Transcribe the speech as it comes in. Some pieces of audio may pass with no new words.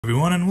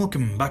Everyone, and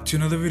welcome back to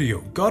another video.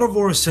 God of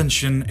War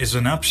Ascension is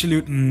an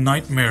absolute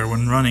nightmare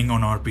when running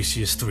on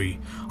RPCS3.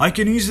 I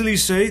can easily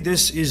say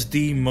this is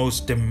the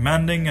most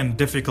demanding and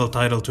difficult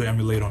title to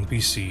emulate on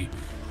PC.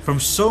 From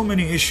so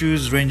many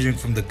issues ranging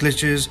from the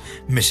glitches,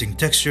 missing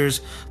textures,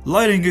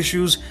 lighting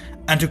issues,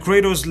 and to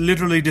Kratos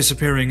literally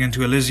disappearing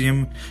into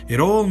Elysium, it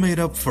all made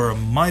up for a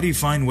mighty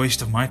fine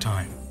waste of my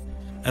time.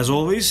 As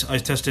always, I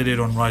tested it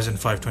on Ryzen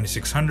 5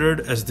 2600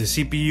 as the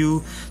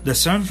CPU, the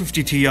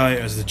 750 Ti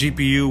as the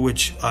GPU,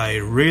 which I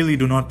really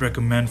do not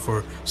recommend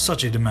for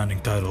such a demanding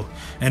title,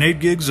 and 8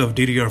 gigs of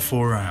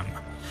DDR4 RAM.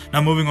 Now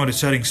moving on to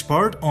settings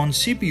part, on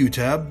CPU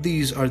tab,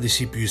 these are the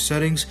CPU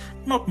settings,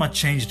 not much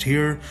changed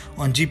here.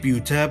 On GPU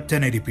tab,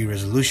 1080p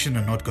resolution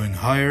and not going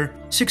higher,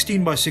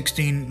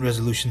 16:16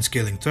 resolution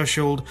scaling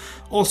threshold,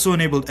 also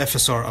enabled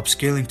FSR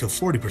upscaling to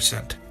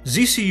 40%.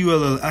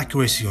 ZCULL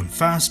accuracy on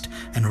fast,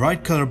 and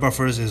right color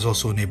buffers is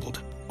also enabled.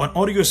 On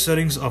audio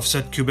settings, I've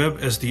set QBEB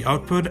as the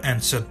output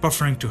and set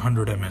buffering to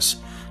 100 ms.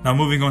 Now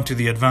moving on to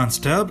the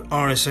advanced tab,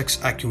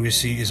 RSX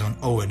accuracy is on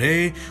O and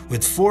A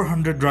with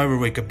 400 driver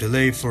wake up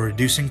delay for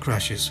reducing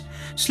crashes.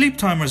 Sleep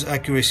timers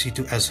accuracy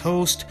to as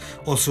host,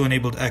 also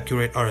enabled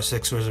accurate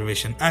RSX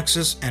reservation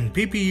access and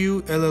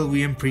PPU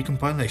LLVM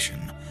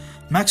precompilation.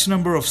 Max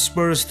number of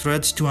spurs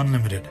threads to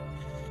unlimited.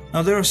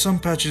 Now there are some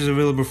patches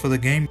available for the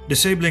game.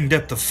 Disabling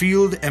depth of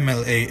field,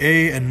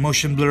 MLAA, and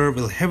motion blur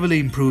will heavily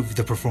improve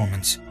the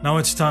performance. Now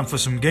it's time for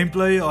some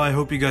gameplay. I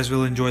hope you guys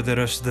will enjoy the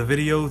rest of the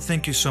video.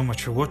 Thank you so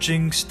much for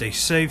watching. Stay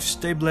safe,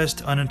 stay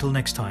blessed, and until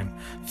next time,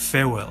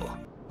 farewell.